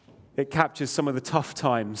It captures some of the tough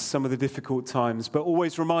times, some of the difficult times, but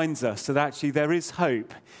always reminds us that actually there is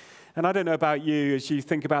hope. And I don't know about you as you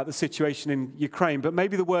think about the situation in Ukraine, but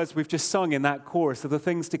maybe the words we've just sung in that chorus are the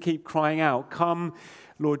things to keep crying out. Come,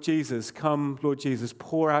 Lord Jesus,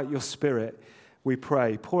 pour out your Spirit, we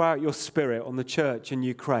pray. Pour out your Spirit on the church in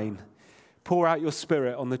Ukraine. Pour out your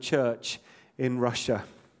Spirit on the church in Russia.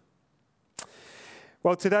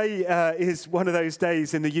 Well, today is one of those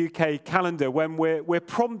days in the UK calendar when we're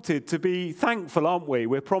prompted to be thankful, aren't we?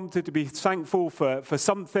 We're prompted to be thankful for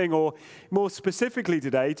something, or more specifically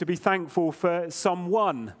today, to be thankful for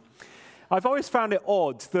someone. I've always found it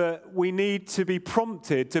odd that we need to be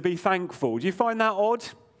prompted to be thankful. Do you find that odd?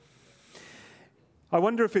 I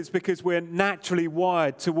wonder if it's because we're naturally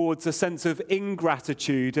wired towards a sense of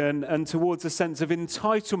ingratitude and towards a sense of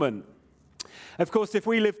entitlement. Of course, if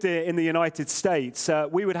we lived here in the United States,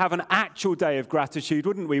 we would have an actual day of gratitude,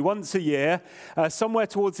 wouldn't we? Once a year, somewhere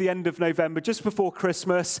towards the end of November, just before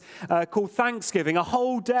Christmas, called Thanksgiving, a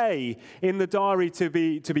whole day in the diary to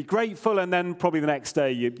be grateful, and then probably the next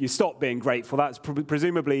day you stop being grateful. That's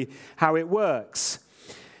presumably how it works.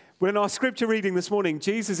 Well, in our scripture reading this morning,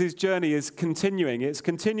 Jesus' journey is continuing. It's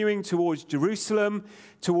continuing towards Jerusalem,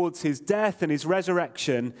 towards his death and his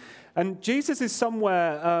resurrection. And Jesus is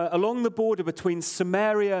somewhere along the border between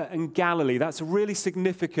Samaria and Galilee. That's a really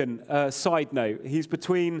significant side note. He's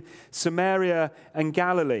between Samaria and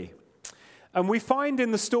Galilee. And we find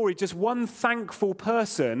in the story just one thankful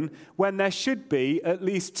person when there should be at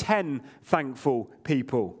least 10 thankful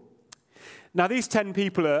people. Now, these 10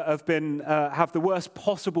 people have the worst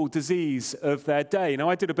possible disease of their day. Now,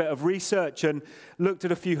 I did a bit of research and looked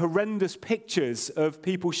at a few horrendous pictures of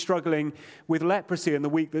people struggling with leprosy in the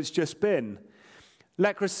week that's just been.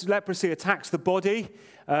 Leprosy attacks the body.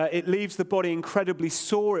 It leaves the body incredibly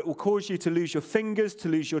sore. It will cause you to lose your fingers, to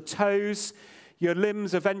lose your toes. Your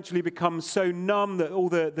limbs eventually become so numb that all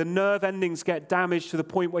the nerve endings get damaged to the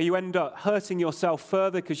point where you end up hurting yourself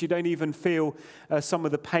further because you don't even feel some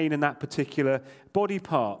of the pain in that particular body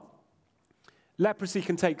part. Leprosy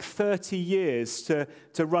can take 30 years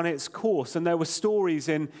to run its course, and there were stories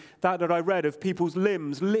in that I read of people's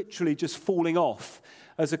limbs literally just falling off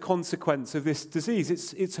as a consequence of this disease.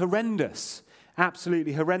 It's horrendous,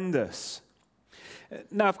 absolutely horrendous.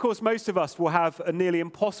 Now, of course, most of us will have a nearly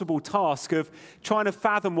impossible task of trying to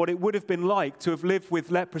fathom what it would have been like to have lived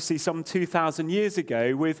with leprosy some 2,000 years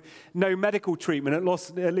ago with no medical treatment,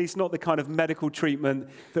 at least not the kind of medical treatment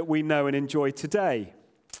that we know and enjoy today.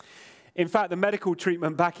 In fact, the medical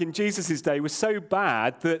treatment back in Jesus' day was so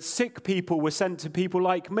bad that sick people were sent to people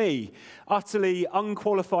like me, utterly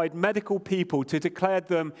unqualified medical people, to declare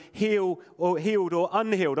them healed or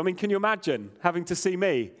unhealed. I mean, can you imagine having to see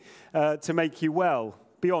me to make you well,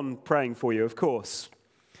 beyond praying for you, of course.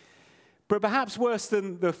 But perhaps worse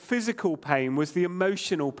than the physical pain was the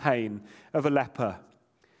emotional pain of a leper.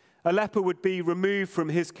 A leper would be removed from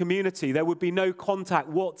his community. There would be no contact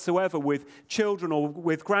whatsoever with children or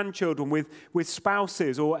with grandchildren, with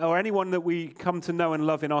spouses or anyone that we come to know and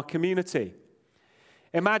love in our community.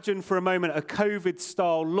 Imagine for a moment a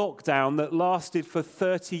COVID-style lockdown that lasted for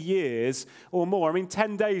 30 years or more. I mean,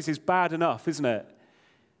 10 days is bad enough, isn't it?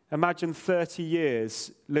 Imagine 30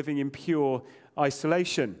 years living in pure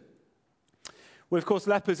isolation. Well, of course,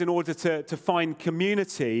 lepers, in order to find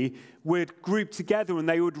community, would group together and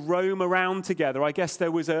they would roam around together. I guess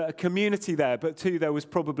there was a community there, but too, there was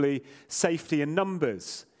probably safety in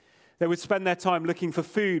numbers. They would spend their time looking for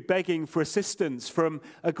food, begging for assistance from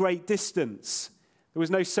a great distance. There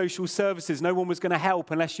was no social services. No one was going to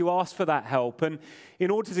help unless you asked for that help. And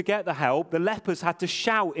in order to get the help, the lepers had to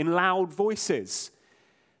shout in loud voices.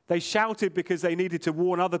 They shouted because they needed to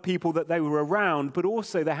warn other people that they were around, but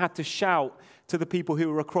also they had to shout to the people who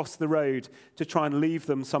were across the road to try and leave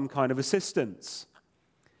them some kind of assistance.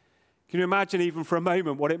 Can you imagine even for a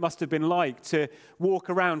moment what it must have been like to walk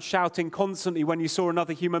around shouting constantly when you saw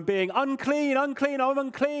another human being, "Unclean, unclean, I'm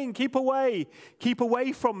unclean, keep away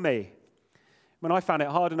from me." When I found it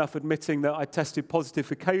hard enough admitting that I tested positive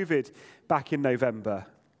for COVID back in November.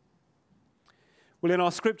 Well, in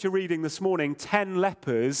our scripture reading this morning, 10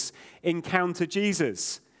 lepers encounter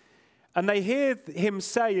Jesus. And they hear him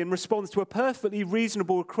say in response to a perfectly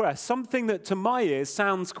reasonable request, something that to my ears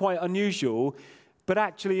sounds quite unusual, but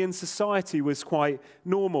actually in society was quite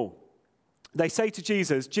normal. They say to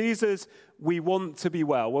Jesus, "Jesus, we want to be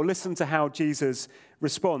well." Well, listen to how Jesus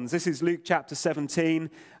responds. This is Luke chapter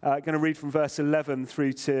 17. I'm going to read from verse 11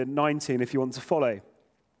 through to 19 if you want to follow.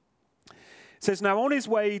 It says, "Now on his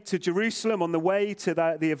way to Jerusalem, on the way to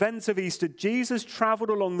the events of Easter, Jesus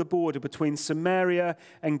traveled along the border between Samaria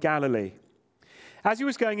and Galilee. As he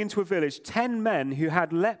was going into a village, 10 men who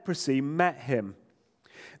had leprosy met him.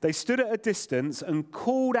 They stood at a distance and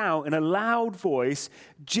called out in a loud voice,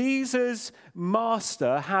 "Jesus,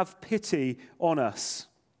 Master, have pity on us."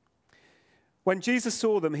 When Jesus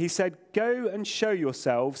saw them, he said, "Go and show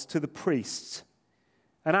yourselves to the priests."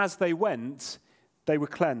 And as they went, they were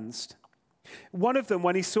cleansed. One of them,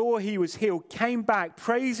 when he saw he was healed, came back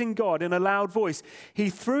praising God in a loud voice. He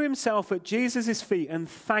threw himself at Jesus' feet and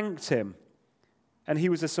thanked him. And he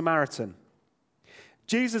was a Samaritan.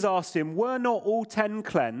 Jesus asked him, "Were not all 10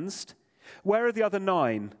 cleansed? Where are the other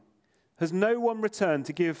 9? Has no one returned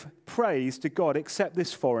to give praise to God except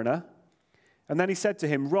this foreigner?" And then he said to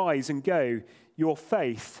him, "Rise and go. Your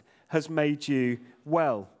faith has made you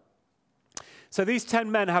well." So these 10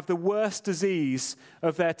 men have the worst disease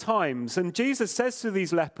of their times. And Jesus says to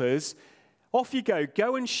these lepers, "Off you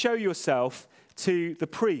go and show yourself to the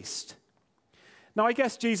priest." Now, I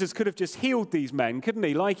guess Jesus could have just healed these men, couldn't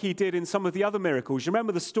he? Like he did in some of the other miracles. You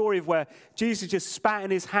remember the story of where Jesus just spat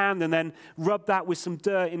in his hand and then rubbed that with some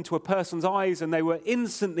dirt into a person's eyes and they were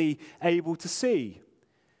instantly able to see.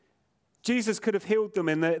 Jesus could have healed them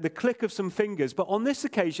in the click of some fingers, but on this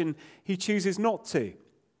occasion, he chooses not to.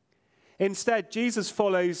 Instead, Jesus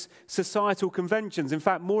follows societal conventions. In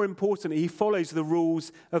fact, more importantly, he follows the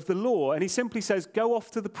rules of the law. And he simply says, "Go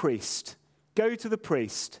off to the priest. Go to the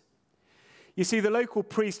priest." You see, the local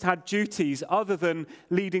priest had duties other than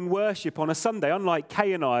leading worship on a Sunday. Unlike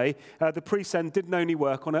Kay and I, the priests then didn't only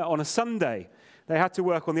work on a Sunday. They had to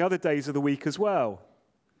work on the other days of the week as well.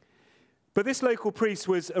 But this local priest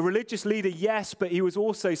was a religious leader, yes, but he was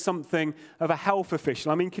also something of a health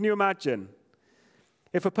official. I mean, can you imagine?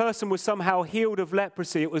 If a person was somehow healed of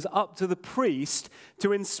leprosy, it was up to the priest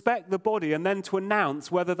to inspect the body and then to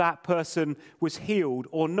announce whether that person was healed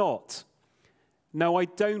or not. No, I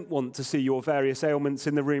don't want to see your various ailments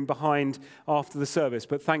in the room behind after the service,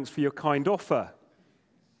 but thanks for your kind offer.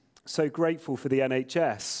 So grateful for the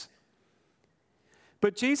NHS.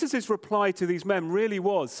 But Jesus' reply to these men really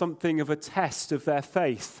was something of a test of their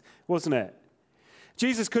faith, wasn't it?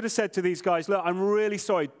 Jesus could have said to these guys, "Look, I'm really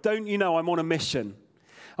sorry. Don't you know I'm on a mission?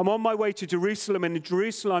 I'm on my way to Jerusalem, and in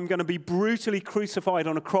Jerusalem I'm going to be brutally crucified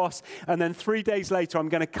on a cross, and then 3 days later I'm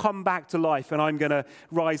going to come back to life and I'm going to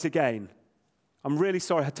rise again. I'm really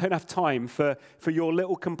sorry, I don't have time for your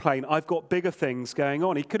little complaint. I've got bigger things going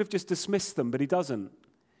on." He could have just dismissed them, but he doesn't.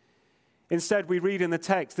 Instead, we read in the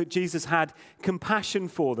text that Jesus had compassion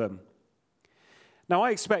for them. Now,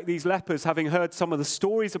 I expect these lepers, having heard some of the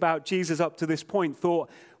stories about Jesus up to this point, thought,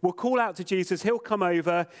 "We'll call out to Jesus, he'll come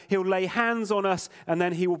over, he'll lay hands on us, and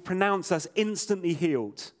then he will pronounce us instantly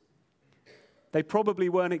healed." They probably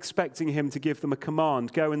weren't expecting him to give them a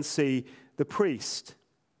command, "Go and see the priest."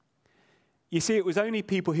 You see, it was only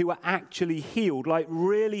people who were actually healed, like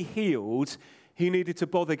really healed, who needed to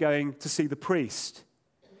bother going to see the priest.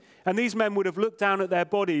 And these men would have looked down at their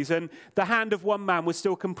bodies, and the hand of one man was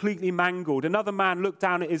still completely mangled. Another man looked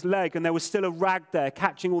down at his leg, and there was still a rag there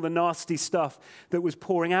catching all the nasty stuff that was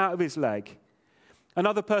pouring out of his leg.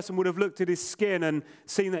 Another person would have looked at his skin and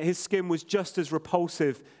seen that his skin was just as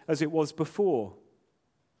repulsive as it was before.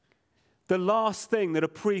 The last thing that a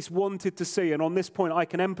priest wanted to see, and on this point I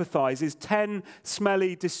can empathize, is 10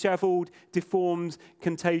 smelly, disheveled, deformed,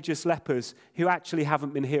 contagious lepers who actually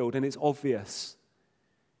haven't been healed, and it's obvious.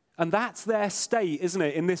 And that's their state, isn't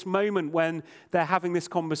it, in this moment when they're having this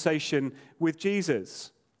conversation with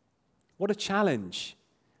Jesus. What a challenge.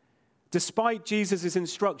 Despite Jesus'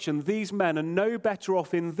 instruction, these men are no better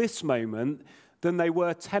off in this moment than they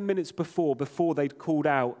were 10 minutes before they'd called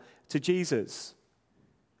out to Jesus.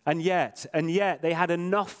 And yet, they had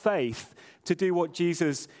enough faith to do what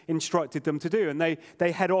Jesus instructed them to do. And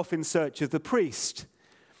they head off in search of the priest.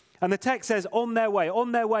 And the text says, on their way,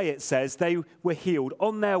 it says, they were healed.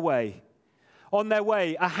 On their way,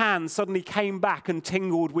 a hand suddenly came back and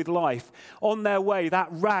tingled with life. On their way, that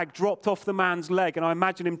rag dropped off the man's leg, and I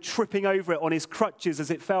imagine him tripping over it on his crutches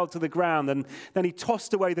as it fell to the ground. And then he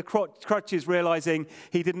tossed away the crutches, realizing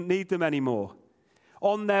he didn't need them anymore.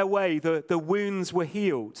 On their way, the wounds were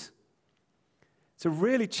healed. It's a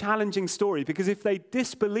really challenging story, because if they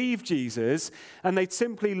disbelieved Jesus and they'd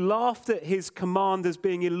simply laughed at his command as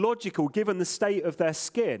being illogical given the state of their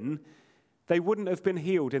skin, they wouldn't have been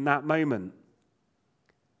healed in that moment.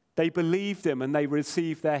 They believed him and they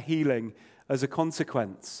received their healing as a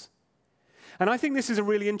consequence. And I think this is a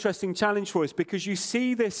really interesting challenge for us, because you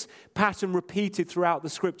see this pattern repeated throughout the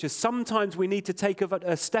scriptures. Sometimes we need to take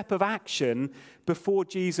a step of action before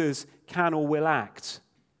Jesus can or will act.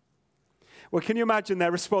 Well, can you imagine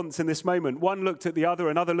their response in this moment? One looked at the other,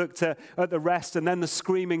 another looked at the rest, and then the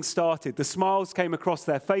screaming started. The smiles came across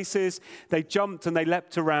their faces. They jumped and they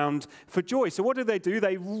leapt around for joy. So what do?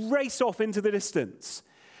 They race off into the distance.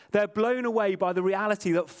 They're blown away by the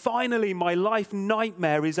reality that finally my life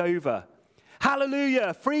nightmare is over.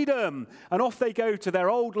 Hallelujah, freedom! And off they go to their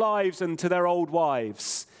old lives and to their old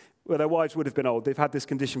wives. Well, their wives would have been old. They've had this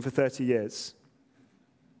condition for 30 years.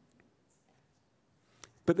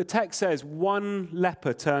 But the text says one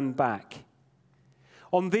leper turned back.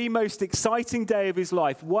 On the most exciting day of his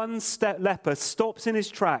life, one leper stops in his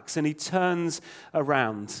tracks and he turns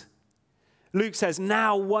around. Luke says,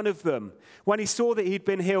 now one of them, when he saw that he'd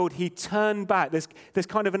been healed, he turned back. There's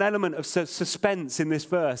kind of an element of suspense in this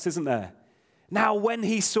verse, isn't there? Now when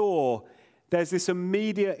he saw, there's this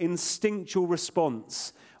immediate instinctual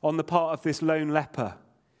response on the part of this lone leper.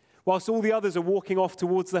 Whilst all the others are walking off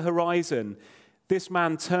towards the horizon, this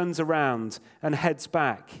man turns around and heads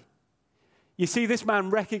back. You see, this man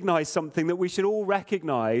recognized something that we should all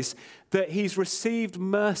recognize, that he's received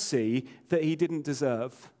mercy that he didn't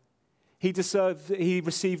deserve. He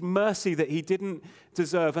received mercy that he didn't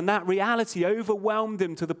deserve. And that reality overwhelmed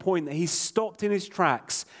him to the point that he stopped in his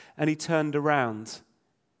tracks and he turned around.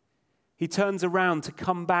 He turns around to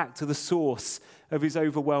come back to the source of his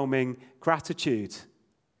overwhelming gratitude.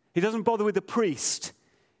 He doesn't bother with the priest.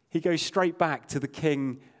 He goes straight back to the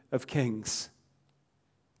King of Kings.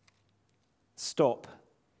 Stop.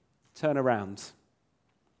 Turn around.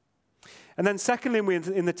 And then secondly,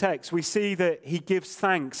 in the text, we see that he gives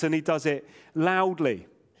thanks and he does it loudly.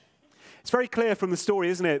 It's very clear from the story,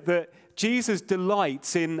 isn't it, that Jesus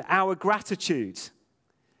delights in our gratitude.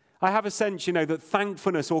 I have a sense, that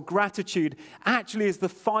thankfulness or gratitude actually is the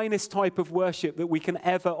finest type of worship that we can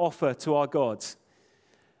ever offer to our God.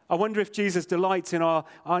 I wonder if Jesus delights in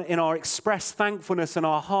our expressed thankfulness and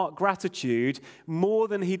our heart gratitude more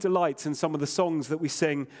than he delights in some of the songs that we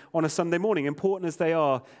sing on a Sunday morning, important as they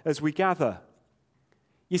are as we gather.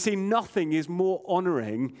 You see, nothing is more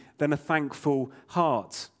honoring than a thankful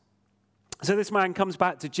heart. So this man comes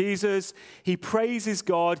back to Jesus. He praises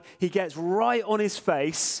God. He gets right on his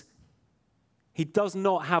face. He does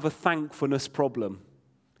not have a thankfulness problem.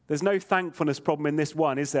 There's no thankfulness problem in this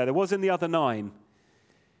one, is there? There was in the other 9.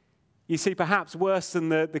 You see, perhaps worse than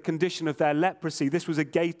the condition of their leprosy, this was a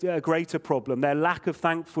greater problem. Their lack of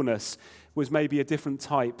thankfulness was maybe a different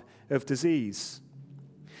type of disease.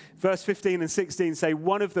 Verse 15 and 16 say,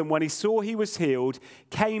 one of them, when he saw he was healed,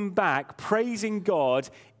 came back praising God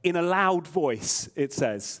in a loud voice, it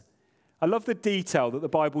says. I love the detail that the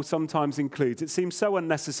Bible sometimes includes. It seems so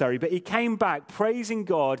unnecessary, but he came back praising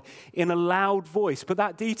God in a loud voice. But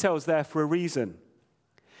that detail's there for a reason.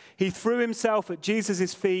 He threw himself at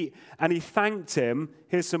Jesus' feet and he thanked him.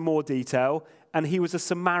 Here's some more detail. And he was a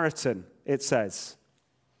Samaritan, it says.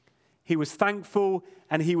 He was thankful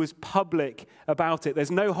and he was public about it.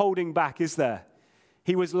 There's no holding back, is there?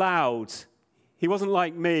 He was loud. He wasn't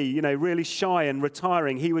like me, really shy and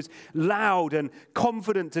retiring. He was loud and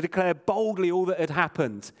confident to declare boldly all that had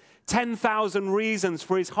happened. 10,000 reasons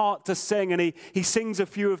for his heart to sing, and he sings a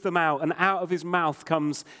few of them out, and out of his mouth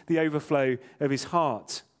comes the overflow of his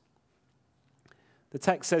heart. The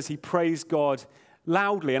text says he praised God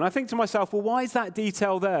loudly. And I think to myself, well, why is that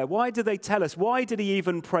detail there? Why did they tell us? Why did he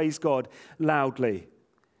even praise God loudly?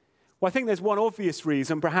 Well, I think there's one obvious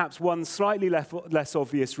reason, perhaps one slightly less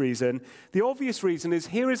obvious reason. The obvious reason is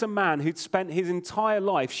here is a man who'd spent his entire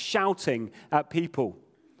life shouting at people.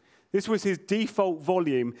 This was his default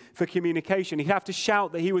volume for communication. He'd have to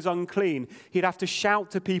shout that he was unclean. He'd have to shout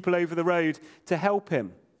to people over the road to help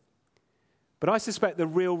him. But I suspect the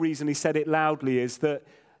real reason he said it loudly is that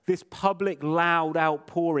this public, loud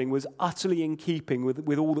outpouring was utterly in keeping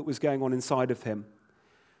with all that was going on inside of him.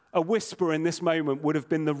 A whisper in this moment would have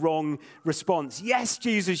been the wrong response. Yes,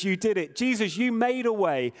 Jesus, you did it. Jesus, you made a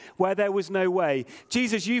way where there was no way.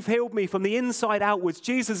 Jesus, you've healed me from the inside outwards.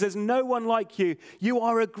 Jesus, there's no one like you. You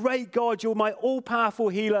are a great God. You're my all-powerful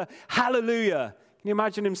healer. Hallelujah. Can you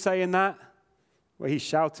imagine him saying that? Well, he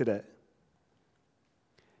shouted it.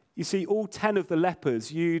 You see, all 10 of the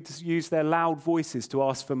lepers used their loud voices to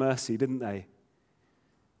ask for mercy, didn't they?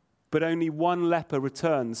 But only one leper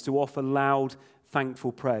returns to offer loud,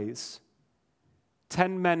 thankful praise.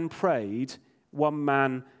 10 men prayed, one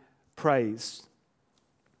man praised.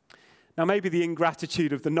 Now, maybe the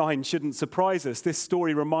ingratitude of the 9 shouldn't surprise us. This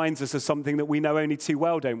story reminds us of something that we know only too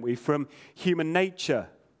well, don't we, from human nature.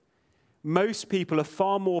 Most people are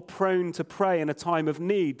far more prone to pray in a time of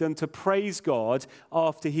need than to praise God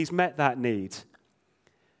after he's met that need.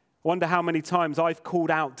 I wonder how many times I've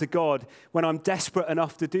called out to God when I'm desperate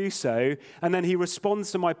enough to do so, and then he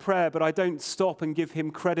responds to my prayer, but I don't stop and give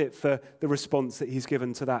him credit for the response that he's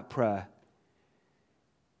given to that prayer.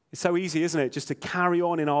 It's so easy, isn't it, just to carry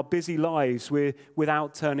on in our busy lives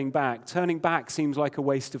without turning back. Turning back seems like a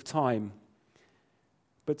waste of time,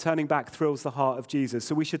 but turning back thrills the heart of Jesus.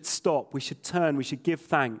 So we should stop, we should turn, we should give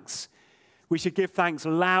thanks. We should give thanks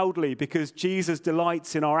loudly because Jesus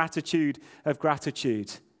delights in our attitude of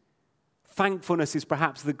gratitude. Thankfulness is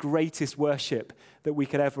perhaps the greatest worship that we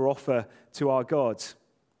could ever offer to our God.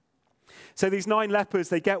 So these 9 lepers,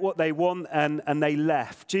 they get what they want and they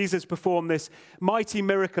left. Jesus performed this mighty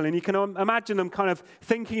miracle, and you can imagine them kind of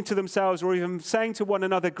thinking to themselves or even saying to one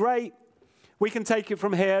another, great, we can take it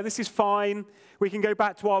from here. This is fine. We can go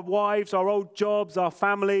back to our wives, our old jobs, our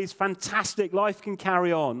families. Fantastic. Life can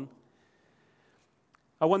carry on.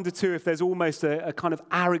 I wonder too if there's almost a kind of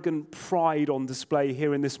arrogant pride on display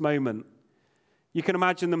here in this moment. You can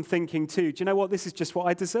imagine them thinking too, do you know what? This is just what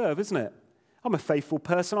I deserve, isn't it? I'm a faithful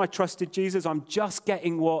person. I trusted Jesus. I'm just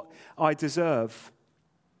getting what I deserve.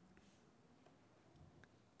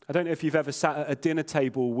 I don't know if you've ever sat at a dinner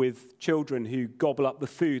table with children who gobble up the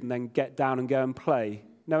food and then get down and go and play.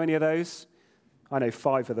 Know any of those? I know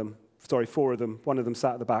 4 of them. One of them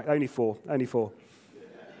sat at the back. Only four.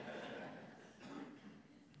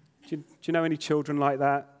 Do you know any children like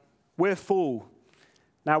that? We're full.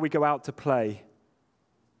 Now we go out to play.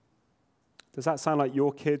 Does that sound like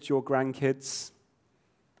your kids, your grandkids?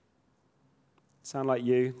 Sound like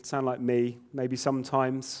you? Sound like me? Maybe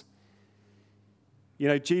sometimes. You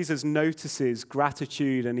know, Jesus notices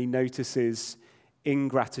gratitude and he notices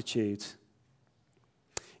ingratitude.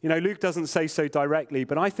 You know, Luke doesn't say so directly,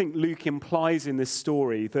 but I think Luke implies in this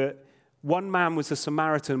story that one man was a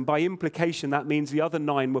Samaritan. By implication, that means the other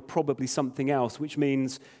 9 were probably something else, which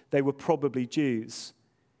means they were probably Jews.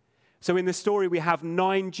 So in this story, we have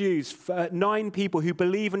 9 Jews, 9 people who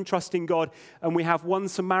believe and trust in God, and we have one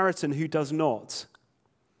Samaritan who does not.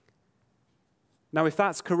 Now, if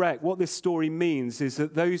that's correct, what this story means is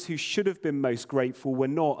that those who should have been most grateful were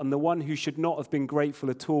not, and the one who should not have been grateful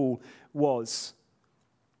at all was.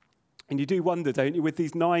 And you do wonder, don't you, with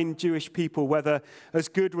these 9 Jewish people, whether as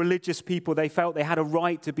good religious people they felt they had a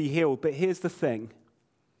right to be healed. But here's the thing.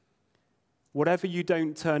 Whatever you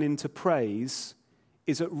don't turn into praise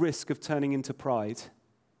is at risk of turning into pride.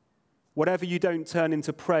 Whatever you don't turn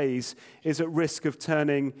into praise is at risk of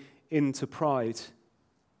turning into pride.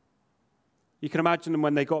 You can imagine them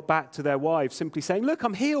when they got back to their wives simply saying, look,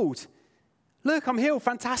 I'm healed. Look, I'm healed.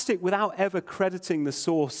 Fantastic. Without ever crediting the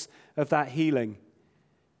source of that healing.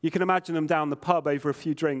 You can imagine them down the pub over a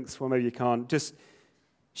few drinks. Well, maybe you can't. Just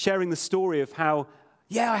sharing the story of how,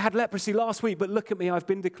 I had leprosy last week, but look at me. I've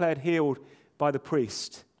been declared healed by the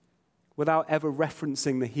priest, without ever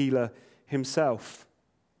referencing the healer himself.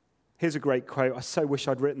 Here's a great quote. I so wish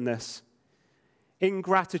I'd written this.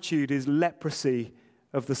 Ingratitude is leprosy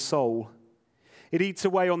of the soul. It eats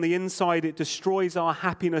away on the inside. It destroys our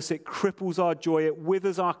happiness. It cripples our joy. It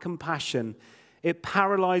withers our compassion. It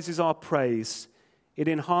paralyzes our praise. It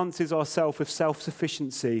enhances our self of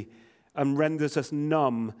self-sufficiency and renders us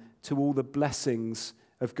numb to all the blessings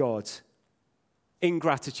of God.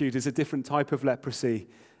 Ingratitude is a different type of leprosy,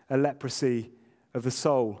 a leprosy of the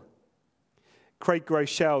soul. Craig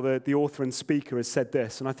Groeschel, the author and speaker, has said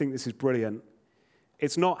this, and I think this is brilliant.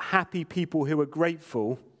 It's not happy people who are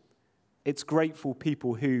grateful, it's grateful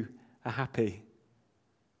people who are happy.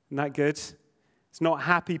 Isn't that good? It's not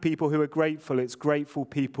happy people who are grateful, it's grateful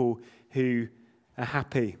people who are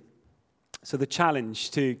happy. So the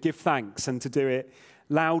challenge to give thanks and to do it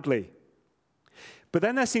loudly. But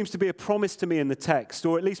then there seems to be a promise to me in the text,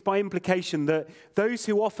 or at least by implication, that those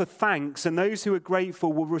who offer thanks and those who are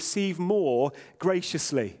grateful will receive more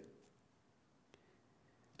graciously.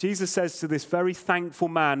 Jesus says to this very thankful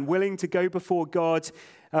man, willing to go before God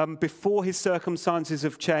before his circumstances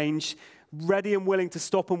have changed, ready and willing to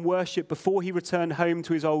stop and worship before he returned home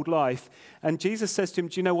to his old life. And Jesus says to him,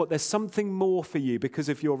 do you know what? There's something more for you because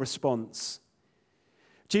of your response.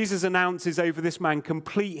 Jesus announces over this man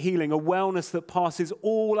complete healing, a wellness that passes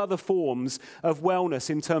all other forms of wellness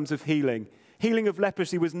in terms of healing. Healing of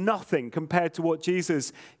leprosy was nothing compared to what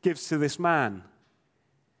Jesus gives to this man.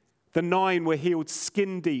 The 9 were healed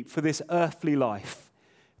skin deep for this earthly life,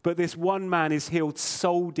 but this one man is healed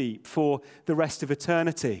soul deep for the rest of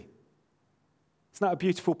eternity. Isn't that a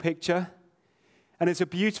beautiful picture? And it's a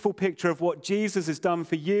beautiful picture of what Jesus has done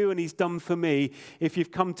for you and he's done for me if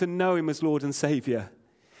you've come to know him as Lord and Savior.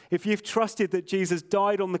 If you've trusted that Jesus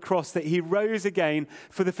died on the cross, that he rose again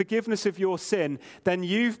for the forgiveness of your sin, then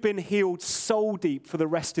you've been healed soul deep for the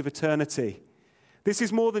rest of eternity. This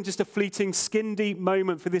is more than just a fleeting, skin-deep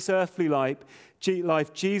moment for this earthly life.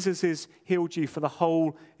 Jesus has healed you for the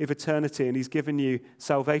whole of eternity, and he's given you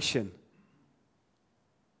salvation.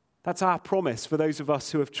 That's our promise for those of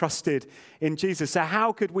us who have trusted in Jesus. So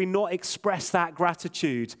how could we not express that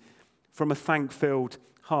gratitude from a thank-filled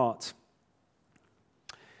heart?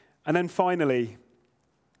 And then finally,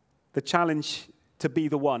 the challenge to be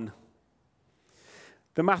the one.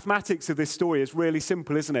 The mathematics of this story is really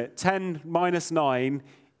simple, isn't it? 10 minus 9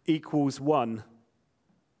 equals 1.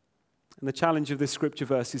 And the challenge of this scripture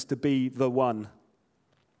verse is to be the one.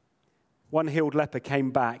 One healed leper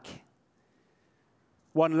came back.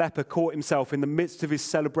 One leper caught himself in the midst of his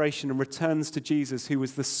celebration and returns to Jesus, who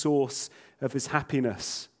was the source of his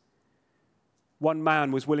happiness. One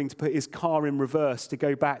man was willing to put his car in reverse to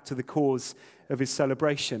go back to the cause of his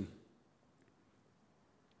celebration.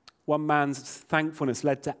 One man's thankfulness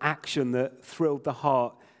led to action that thrilled the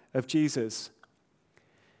heart of Jesus.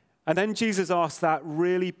 And then Jesus asked that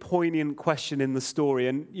really poignant question in the story,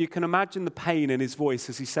 and you can imagine the pain in his voice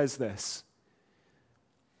as he says this.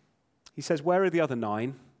 He says, "Where are the other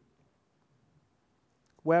 9?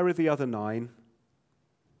 Where are the other 9?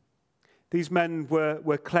 These men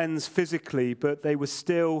were cleansed physically, but they were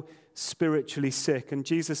still spiritually sick. And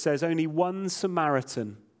Jesus says, only one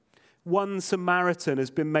Samaritan has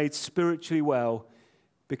been made spiritually well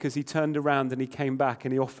because he turned around and he came back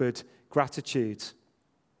and he offered gratitude.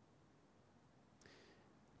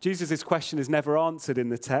 Jesus' question is never answered in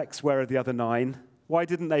the text, where are the other 9? Why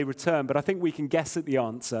didn't they return? But I think we can guess at the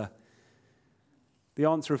answer. The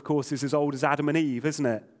answer, of course, is as old as Adam and Eve, isn't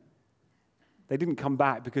it? They didn't come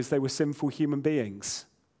back because they were sinful human beings.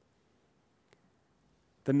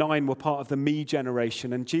 The 9 were part of the me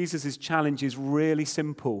generation, and Jesus' challenge is really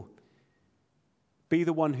simple. Be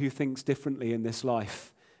the one who thinks differently in this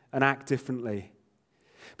life and act differently.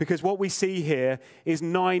 Because what we see here is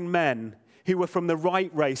 9 men who were from the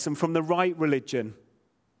right race and from the right religion,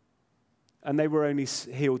 and they were only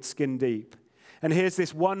healed skin deep. And here's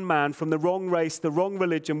this one man from the wrong race, the wrong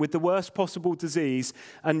religion, with the worst possible disease,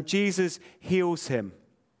 and Jesus heals him.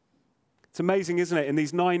 It's amazing, isn't it? In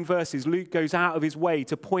these 9 verses, Luke goes out of his way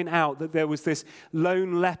to point out that there was this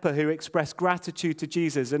lone leper who expressed gratitude to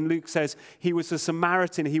Jesus. And Luke says he was a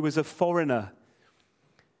Samaritan, he was a foreigner.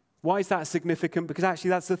 Why is that significant? Because actually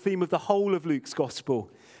that's the theme of the whole of Luke's gospel.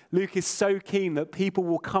 Luke is so keen that people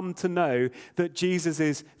will come to know that Jesus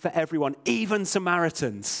is for everyone, even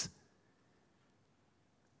Samaritans.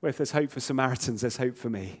 Well, if there's hope for Samaritans, there's hope for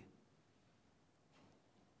me.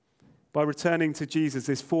 By returning to Jesus,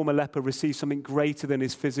 this former leper received something greater than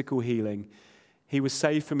his physical healing. He was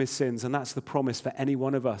saved from his sins, and that's the promise for any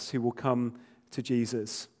one of us who will come to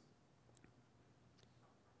Jesus.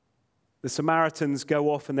 The Samaritans go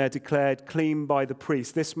off and they're declared clean by the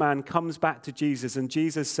priest. This man comes back to Jesus, and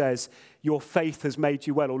Jesus says, your faith has made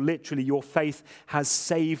you well, or literally, your faith has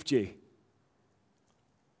saved you.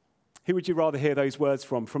 Who would you rather hear those words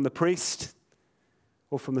from the priest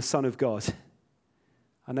or from the Son of God?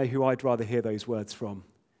 I know who I'd rather hear those words from.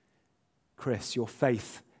 Chris, your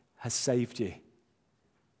faith has saved you.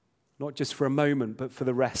 Not just for a moment, but for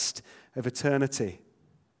the rest of eternity.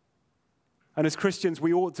 And as Christians,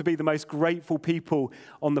 we ought to be the most grateful people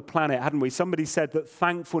on the planet, hadn't we? Somebody said that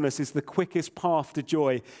thankfulness is the quickest path to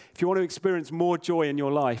joy. If you want to experience more joy in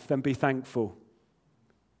your life, then be thankful.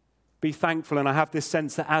 Be thankful, and I have this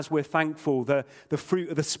sense that as we're thankful, the fruit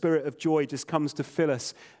of the Spirit of joy just comes to fill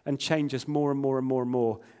us and change us more and more and more and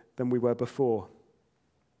more than we were before.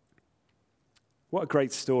 What a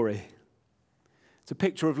great story. It's a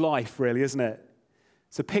picture of life, really, isn't it?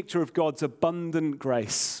 It's a picture of God's abundant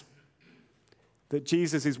grace, that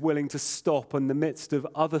Jesus is willing to stop in the midst of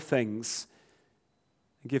other things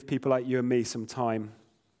and give people like you and me some time.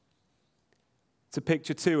 It's a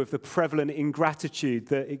picture, too, of the prevalent ingratitude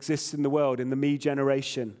that exists in the world in the me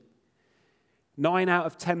generation. 9 out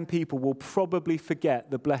of 10 people will probably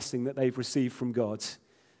forget the blessing that they've received from God,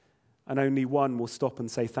 and only 1 will stop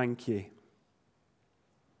and say thank you.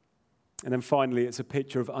 And then finally, it's a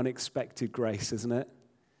picture of unexpected grace, isn't it?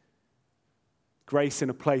 Grace in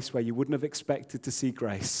a place where you wouldn't have expected to see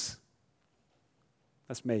grace.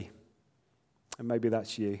 That's me, and maybe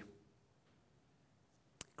that's you.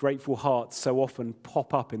 Grateful hearts so often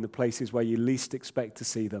pop up in the places where you least expect to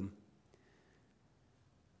see them.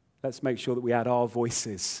 Let's make sure that we add our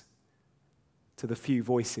voices to the few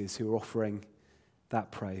voices who are offering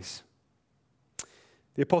that praise.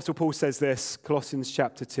 The Apostle Paul says this, Colossians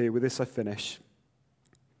chapter 2, with this I finish.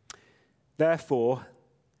 Therefore,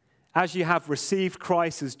 as you have received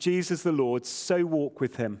Christ as Jesus the Lord, so walk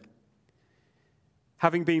with him,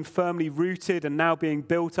 having been firmly rooted and now being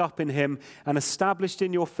built up in him and established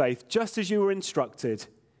in your faith, just as you were instructed,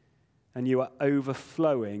 and you are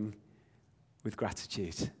overflowing with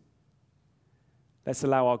gratitude. Let's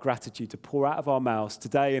allow our gratitude to pour out of our mouths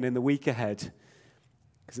today and in the week ahead,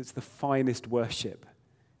 because it's the finest worship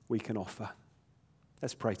we can offer.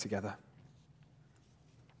 Let's pray together.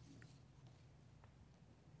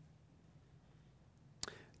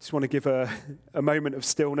 Just want to give a moment of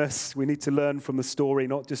stillness. We need to learn from the story,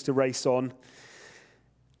 not just to race on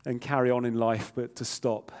and carry on in life, but to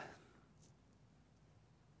stop.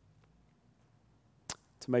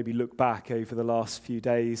 To maybe look back over the last few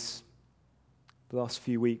days, the last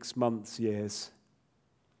few weeks, months, years,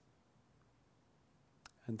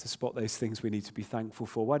 and to spot those things we need to be thankful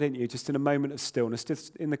for. Why don't you, just in a moment of stillness,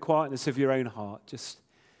 just in the quietness of your own heart, just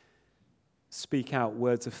speak out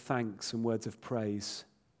words of thanks and words of praise.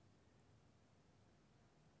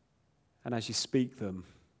 And as you speak them,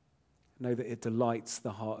 know that it delights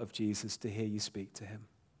the heart of Jesus to hear you speak to him.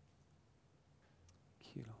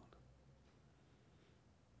 Thank you, Lord.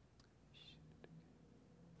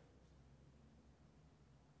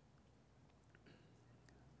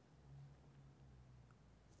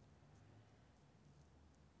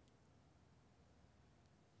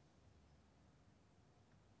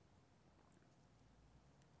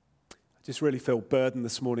 I just really feel burdened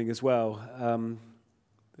this morning as well.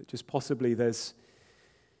 That just possibly there's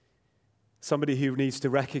somebody who needs to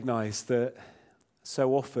recognize that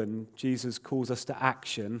so often Jesus calls us to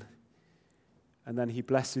action and then he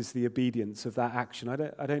blesses the obedience of that action. I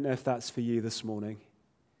don't know if that's for you this morning.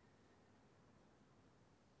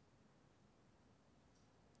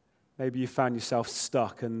 Maybe you found yourself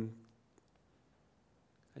stuck and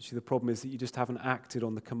actually the problem is that you just haven't acted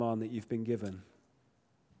on the command that you've been given.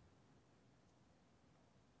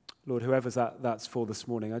 Lord, whoever's that's for this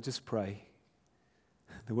morning, I just pray.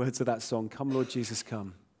 The words of that song, "Come, Lord Jesus,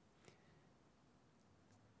 come."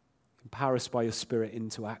 Empower us by your Spirit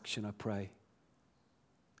into action, I pray.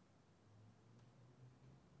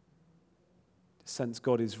 Sense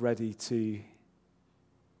God is ready to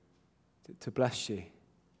bless you,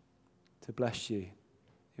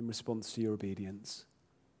 in response to your obedience.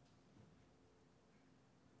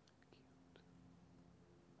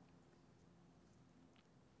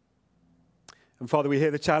 And Father, we hear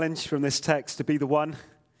the challenge from this text to be the one.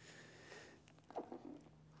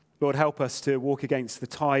 Lord, help us to walk against the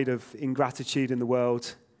tide of ingratitude in the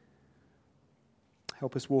world.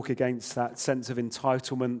 Help us walk against that sense of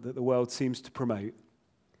entitlement that the world seems to promote.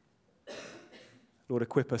 Lord,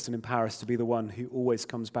 equip us and empower us to be the one who always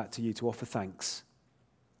comes back to you to offer thanks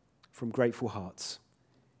from grateful hearts.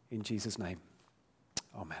 In Jesus' name,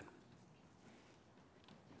 amen.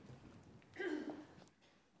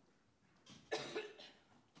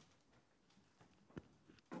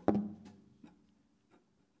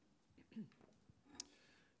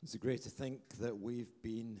 It's great to think that we've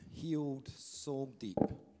been healed so deep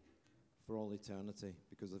for all eternity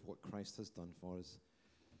because of what Christ has done for us.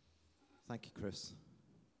 Thank you, Chris.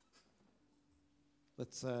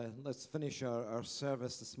 Let's finish our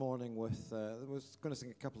service this morning with, we're going to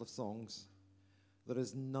sing a couple of songs. There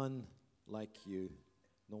is none like you.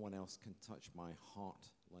 No one else can touch my heart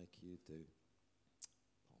like you do.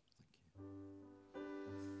 Paul,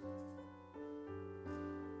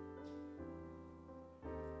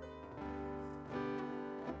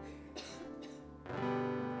 thank you.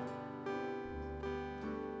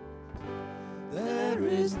 There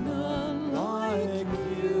is none like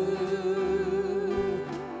you.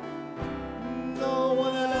 No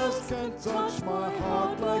one else can touch my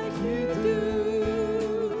heart like you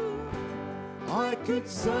do. I could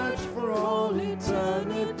search for all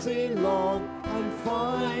eternity long and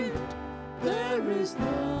find there is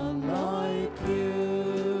none like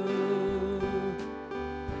you.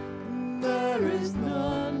 There is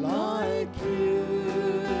none like you.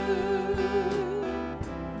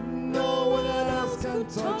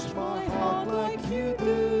 Touch my heart like you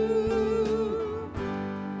do.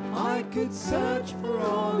 I could search for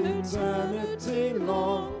all eternity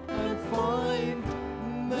long and find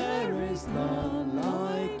there is none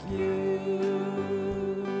like you.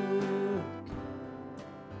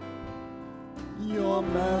 Your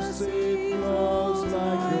mercy flows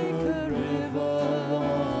like a river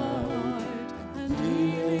wide, and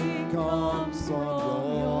healing comes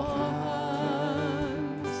from your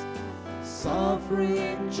hands.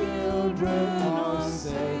 Suffering children are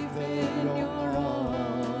safe in your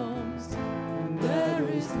arms. There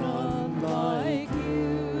is none like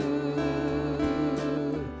you.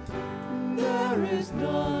 There is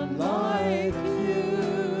none like you.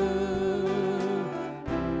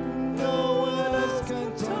 No one else can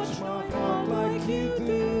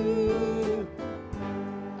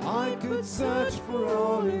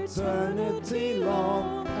eternity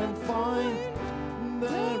long and find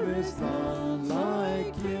there is none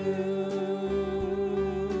like you.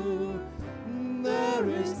 There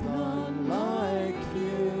is none like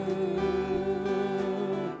you.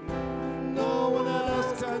 No one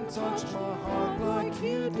else can touch my heart like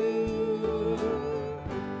you do.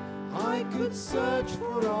 I could search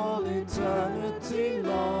for all eternity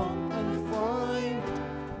long and find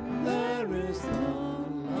there is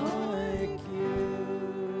none like you.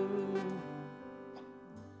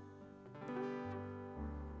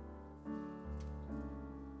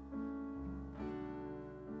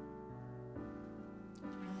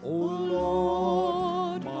 O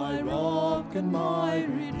Lord, my rock and my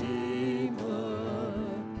redeemer,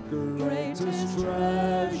 greatest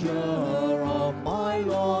treasure of my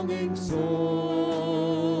longing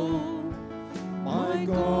soul. My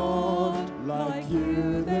God, like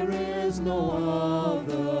you there is no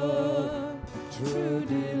other. True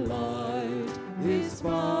delight is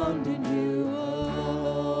found in you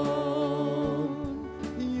alone.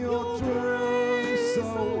 Your grace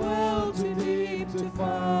so well too deep to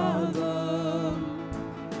fathom.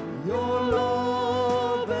 Your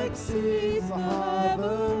love exceeds the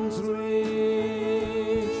heavens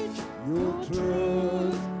reach. Your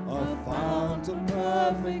truth a fount of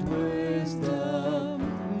perfect wisdom.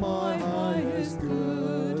 My highest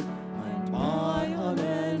good and my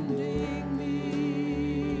unending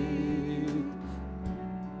need.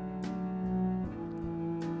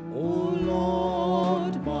 O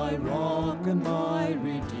Lord, my rock and my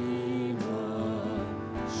redeemer,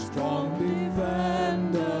 strong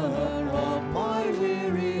defender of my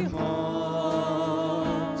weary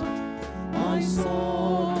heart, my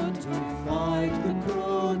sword to fight the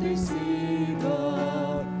cruel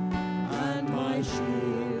deceiver, and my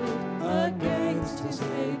shield against his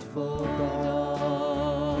hateful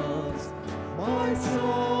darts. My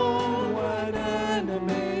song when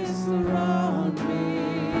enemies surround me,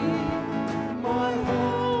 my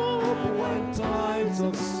hope when times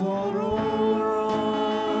of sorrow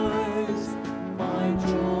rise, my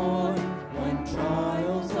joy when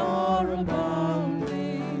trials are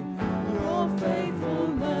abounding, your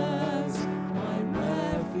faithfulness, my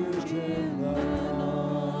refuge in the night.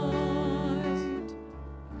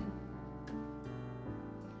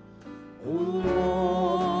 O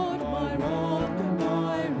Lord, my rock and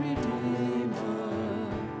my redeemer,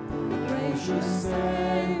 gracious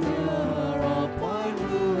Savior of my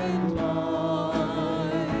ruined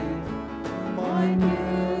life, my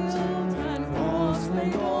guilt and cross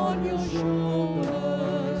laid on your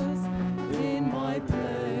shoulders, in my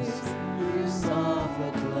place you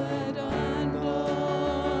suffered, bled and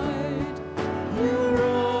died. You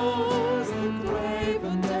rose the grave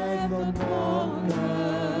and death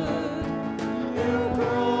conquered. You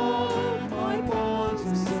broke my bonds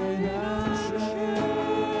of sin and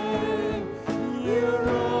shame. You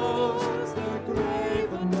rose the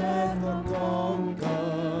grave and death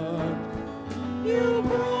conquered. You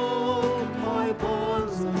broke my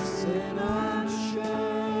bonds of sin and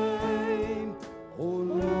shame. O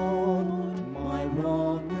Lord, my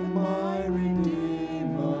rock and my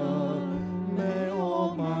redeemer, may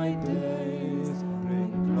all my days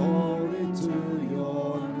bring glory to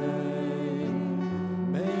your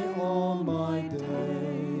name. May all my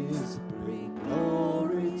days bring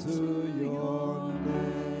glory to your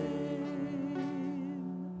name.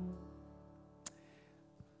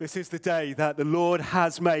 This is the day that the Lord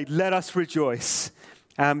has made. Let us rejoice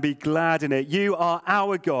and be glad in it. You are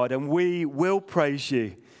our God, and we will praise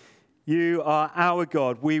you. You are our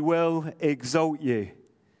God. We will exalt you.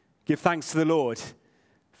 Give thanks to the Lord,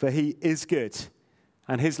 for he is good,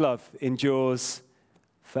 and his love endures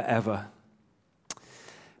forever.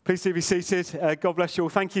 Please do be seated. God bless you all.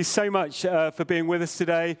 Thank you so much for being with us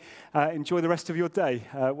today. Enjoy the rest of your day,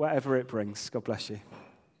 whatever it brings. God bless you.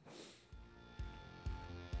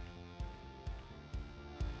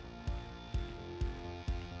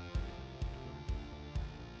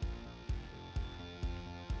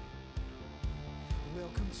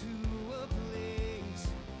 Welcome to a place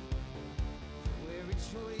where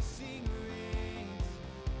rejoicing reigns,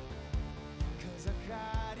 'cause our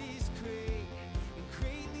God is great.